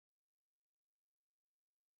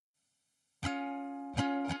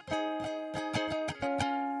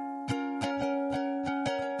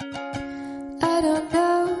I don't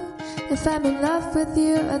know if I'm in love with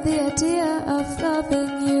you or the idea of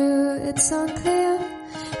loving you. It's unclear.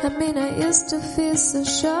 I mean, I used to feel so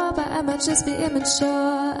sure, but I might just be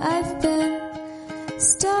immature. I've been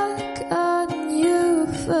stuck on you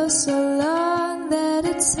for so long that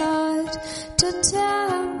it's hard to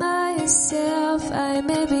tell myself I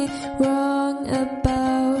may be wrong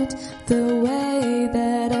about the way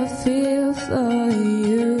that I feel for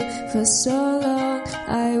you. For so long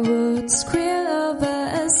I would scribble over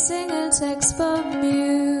a single text from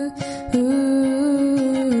you.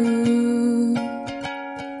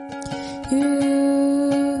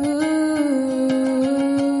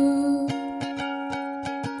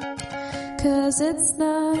 Cause it's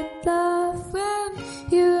not love when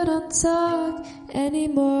you don't talk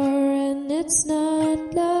anymore, and it's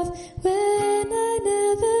not love when I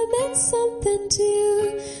never meant something to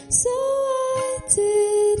you. So why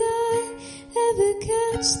did I ever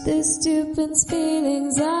catch the stupid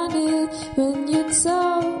feelings I knew when you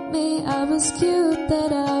told me I was cute,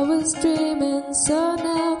 that I was dreaming? So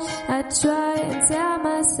now I try and tell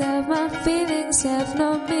myself my feelings have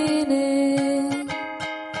no meaning.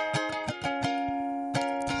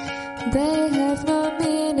 They have no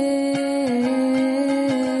meaning.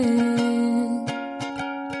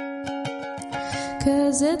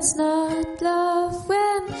 Cause it's not love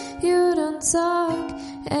when you don't talk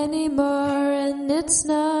anymore, and it's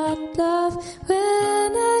not love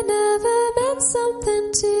when I never meant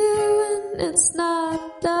something to you, and it's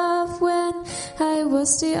not love when I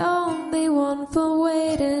was the only one for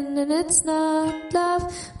waiting, and it's not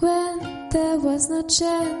love when there was no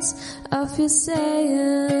chance of you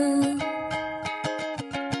saying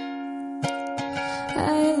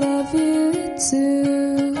I love you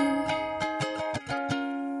too.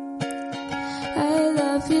 I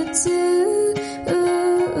love you too.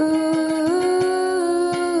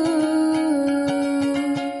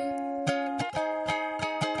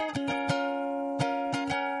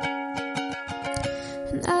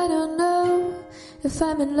 And I don't know if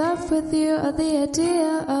I'm in love with you or the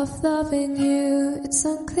idea of loving you. It's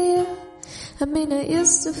unclear. I mean, I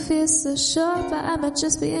used to feel so sure, but I might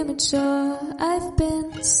just be immature. I've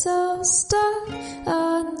been so stuck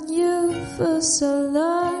on you for so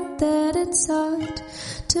long that it's hard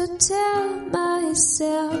to tell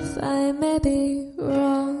myself I may be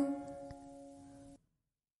wrong.